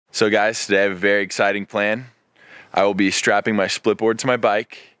So guys, today I have a very exciting plan. I will be strapping my Splitboard to my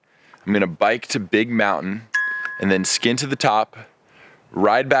bike. I'm gonna bike to Big Mountain and then skin to the top,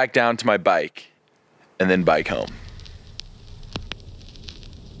 ride back down to my bike, and then bike home.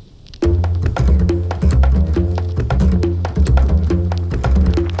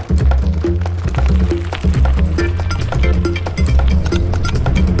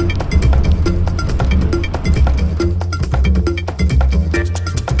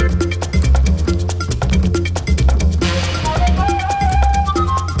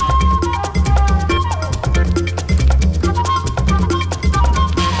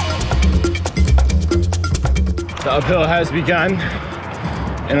 The uphill has begun,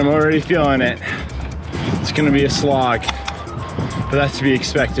 and I'm already feeling it. It's gonna be a slog, but that's to be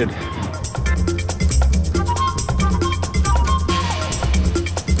expected.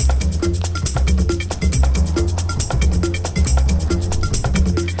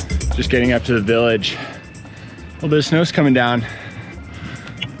 Just getting up to the village. A little bit of snow's coming down.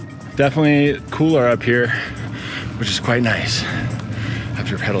 Definitely cooler up here, which is quite nice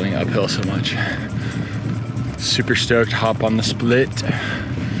after pedaling uphill so much. Super stoked to hop on the split.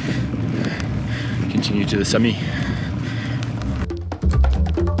 Continue to the summit.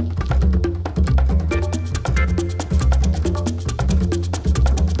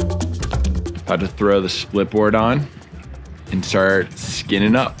 About to throw the Splitboard on and start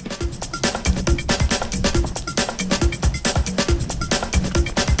skinning up.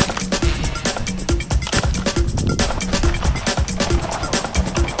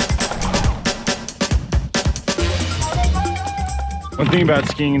 One thing about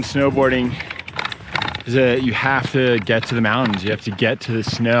skiing and snowboarding is that you have to get to the mountains. You have to get to the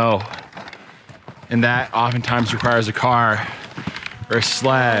snow. And that oftentimes requires a car or a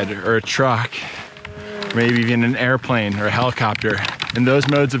sled or a truck, or maybe even an airplane or a helicopter. And those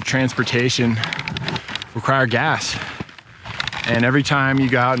modes of transportation require gas. And every time you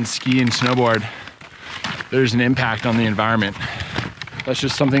go out and ski and snowboard, there's an impact on the environment. That's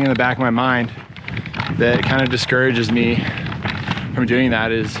just something in the back of my mind that kind of discourages me from doing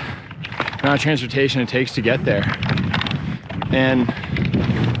that, is the amount of transportation it takes to get there. And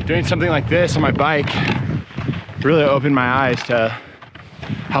doing something like this on my bike really opened my eyes to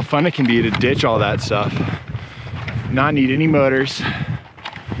how fun it can be to ditch all that stuff. Not need any motors.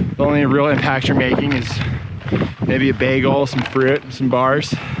 The only real impact you're making is maybe a bagel, some fruit, some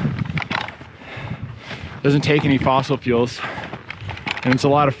bars. Doesn't take any fossil fuels, and it's a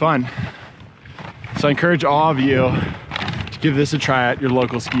lot of fun. So I encourage all of you to give this a try at your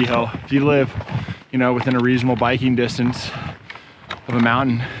local ski hill. If you live, within a reasonable biking distance of a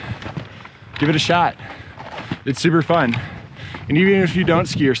mountain, give it a shot. It's super fun. And even if you don't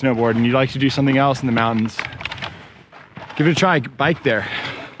ski or snowboard and you'd like to do something else in the mountains, give it a try, bike there.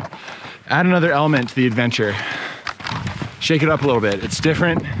 Add another element to the adventure. Shake it up a little bit. It's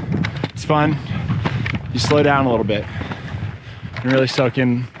different, it's fun. You slow down a little bit and really soak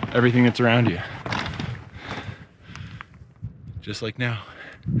in everything that's around you. Just like now.